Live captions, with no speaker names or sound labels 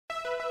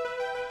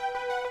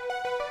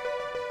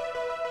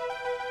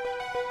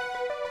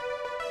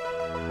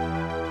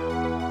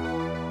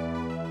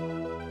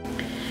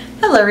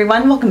Hello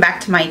everyone, welcome back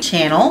to my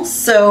channel.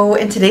 So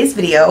in today's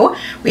video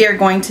we are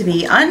going to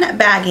be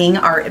unbagging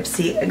our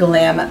Ipsy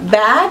Glam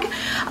Bag.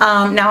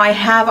 Now I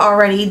have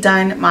already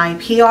done my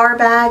PR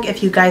bag.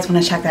 If you guys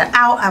want to check that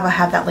out, I will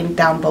have that link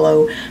down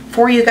below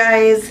for you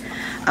guys.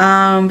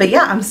 But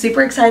yeah, I'm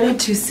super excited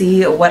to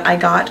see what I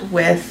got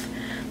with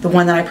the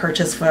one that I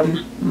purchased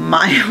from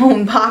my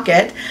own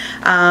pocket.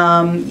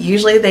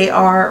 Usually they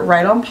are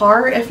right on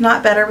par, if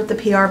not better, with the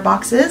PR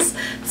boxes.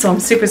 So I'm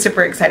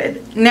super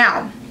excited.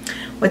 Now,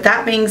 with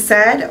that being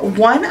said,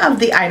 one of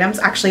the items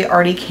actually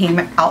already came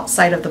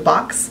outside of the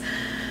box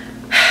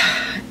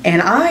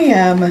and I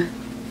am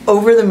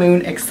over the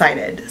moon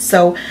excited.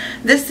 So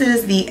this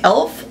is the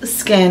e.l.f.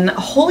 Skin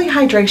Holy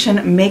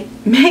Hydration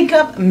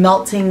Makeup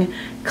Melting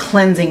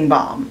Cleansing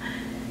Balm.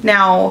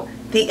 Now,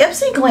 the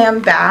Ipsy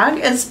Glam Bag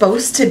is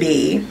supposed to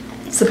be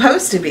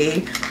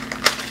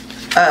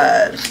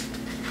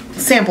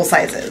sample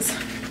sizes.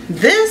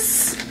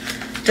 This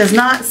does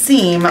not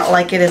seem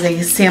like it is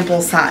a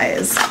sample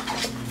size.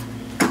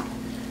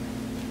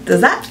 Does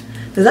that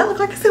look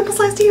like a sample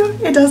size to you?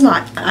 It does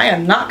not. I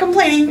am not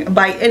complaining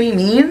by any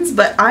means,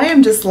 but I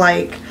am just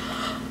like,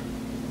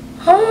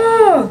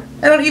 oh,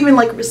 I don't even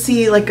like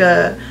see like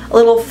a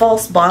little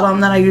false bottom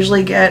that I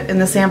usually get in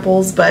the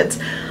samples,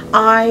 but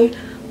I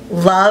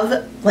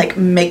love like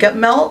makeup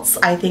melts.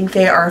 I think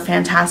they are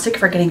fantastic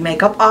for getting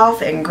makeup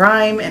off and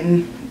grime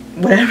and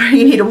whatever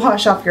you need to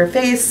wash off your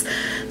face.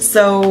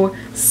 So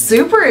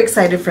super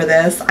excited for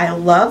this. I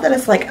love that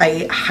it's like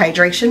a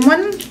hydration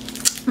one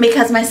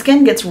because my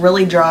skin gets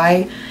really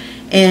dry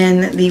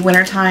in the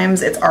winter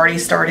times. It's already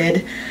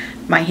started.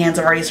 My hands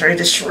have already started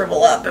to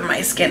shrivel up and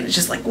my skin is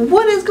just like,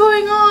 what is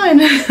going on?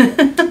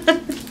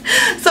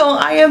 So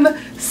I am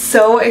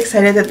so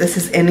excited that this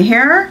is in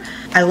here.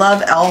 I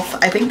love e.l.f.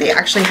 I think they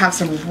actually have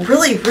some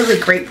really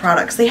great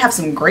products. They have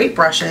some great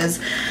brushes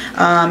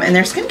and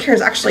their skincare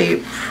is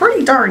actually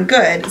pretty darn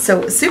good.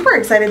 So super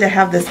excited to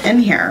have this in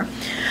here.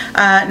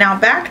 Now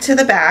back to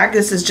the bag.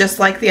 This is just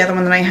like the other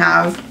one that I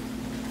have.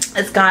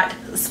 It's got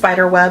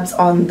spider webs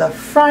on the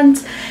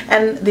front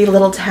and the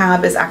little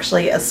tab is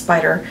actually a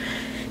spider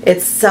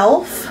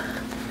itself.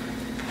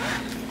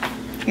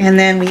 And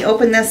then we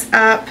open this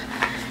up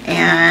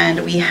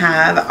and we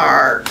have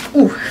our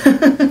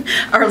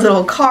our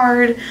little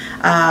card.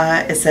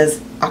 It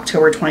says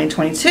October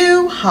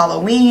 2022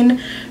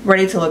 Halloween,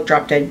 ready to look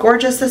drop dead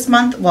gorgeous this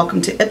month.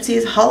 Welcome to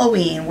Ipsy's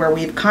Halloween, where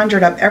we've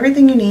conjured up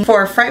everything you need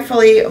for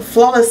frightfully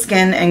flawless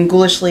skin and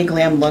ghoulishly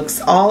glam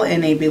looks, all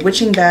in a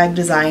bewitching bag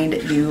designed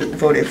you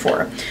voted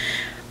for.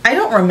 I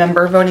don't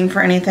remember voting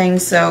for anything,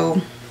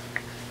 so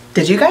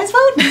did you guys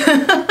vote?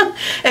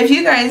 If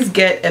you guys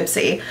get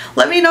Ipsy,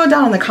 let me know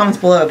down in the comments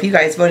below if you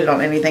guys voted on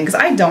anything, because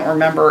I don't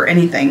remember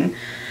anything.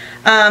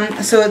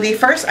 So the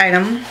first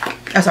item,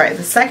 oh sorry,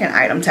 the second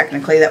item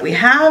technically that we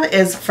have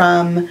is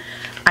from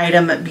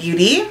Item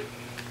Beauty.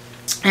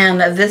 And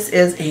this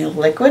is a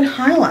liquid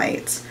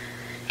highlight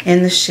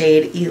in the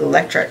shade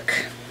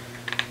Electric.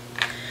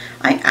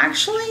 I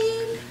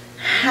actually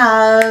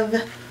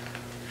have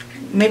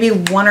maybe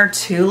one or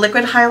two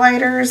liquid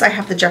highlighters. I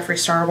have the Jeffree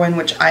Star one,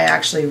 which I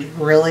actually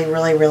really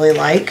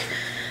like.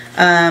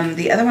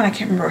 The other one, I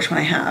can't remember which one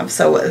I have.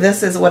 So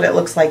this is what it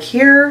looks like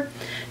here.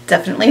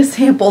 Definitely a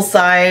sample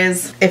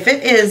size. If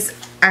it is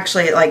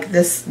actually like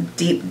this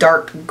deep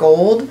dark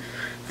gold,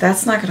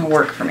 that's not going to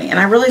work for me. And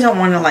I really don't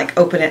want to like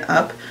open it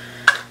up.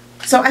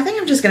 So I think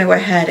I'm just going to go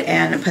ahead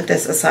and put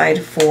this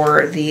aside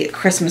for the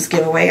Christmas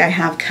giveaway I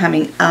have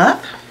coming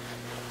up.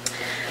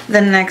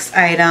 The next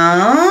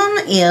item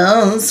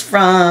is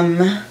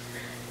from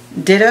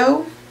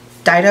Dido.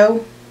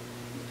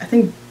 I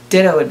think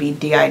Ditto would be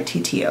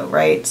D-I-T-T-O,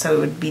 right? So it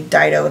would be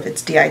Dido if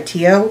it's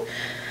D-I-T-O.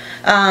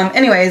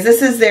 Anyways,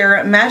 this is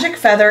their Magic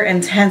Feather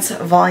Intense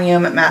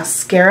Volume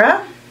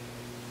Mascara.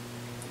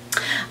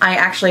 I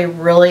actually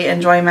really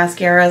enjoy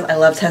mascaras. I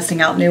love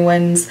testing out new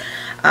ones.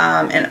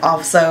 And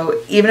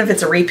also, even if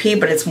it's a repeat,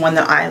 but it's one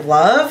that I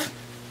love,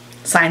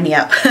 sign me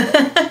up.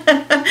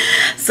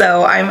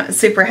 So I'm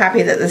super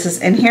happy that this is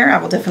in here. I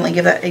will definitely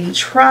give that a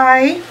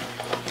try.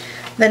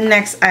 The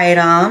next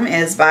item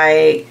is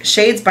by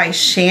Shades by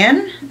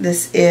Shan.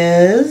 This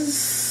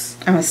is,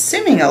 I'm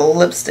assuming, a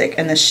lipstick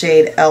in the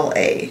shade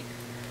LA.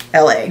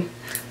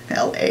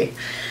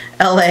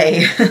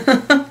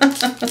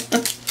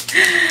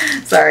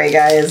 Sorry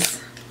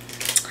guys.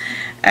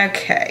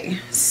 Okay,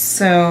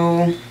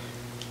 so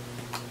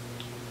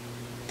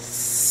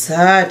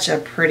such a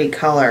pretty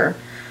color.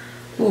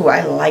 Ooh,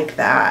 I like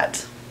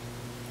that.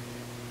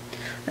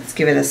 Let's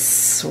give it a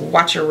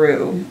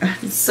swatcheroo.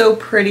 It's so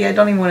pretty. I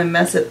don't even want to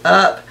mess it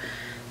up.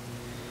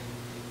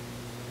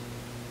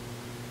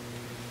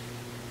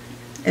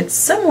 It's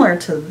similar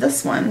to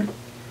this one.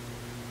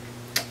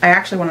 I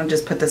actually want to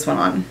just put this one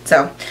on.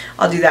 So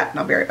I'll do that and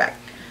I'll be right back.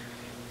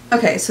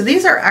 Okay, so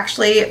these are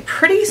actually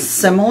pretty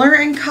similar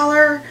in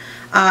color.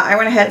 I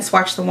went ahead and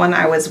swatched the one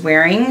I was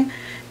wearing.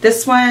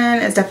 This one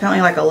is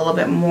definitely like a little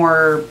bit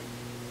more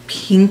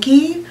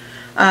pinky.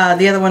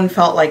 The other one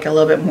felt like a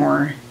little bit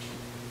more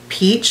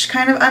peach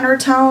kind of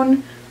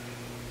undertone.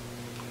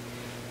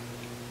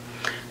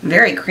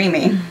 Very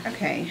creamy.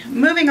 Okay,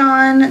 moving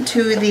on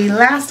to the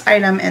last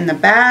item in the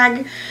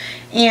bag.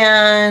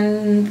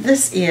 And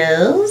this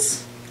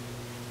is,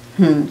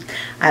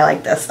 I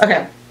like this.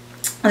 Okay,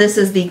 this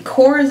is the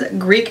Coors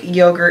Greek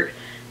Yogurt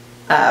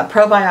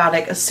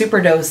Probiotic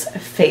Superdose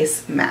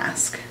Face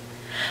Mask.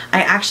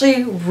 I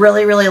actually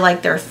really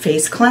like their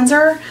face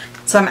cleanser,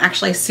 so I'm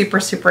actually super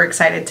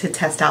excited to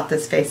test out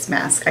this face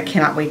mask. I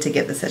cannot wait to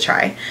give this a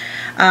try.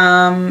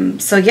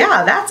 So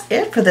yeah, that's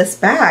it for this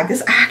bag.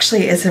 This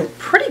actually is a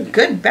pretty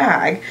good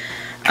bag.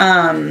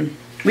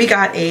 We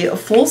got a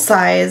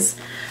full-size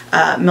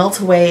melt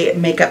away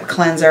makeup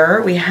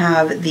cleanser. We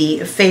have the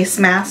face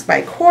mask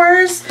by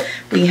Coors.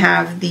 We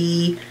have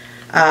the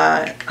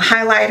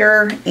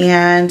highlighter,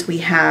 and we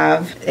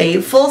have a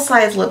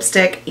full-size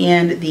lipstick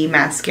and the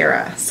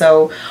mascara.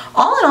 So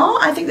all in all,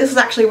 I think this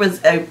actually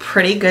was a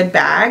pretty good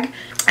bag,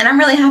 and I'm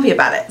really happy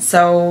about it.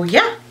 So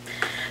yeah,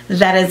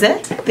 that is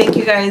it. Thank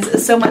you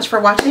guys so much for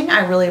watching.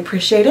 I really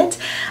appreciate it.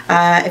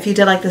 If you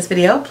did like this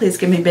video, please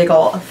give me a big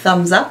ol'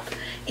 thumbs up,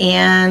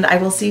 and I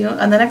will see you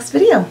on the next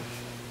video.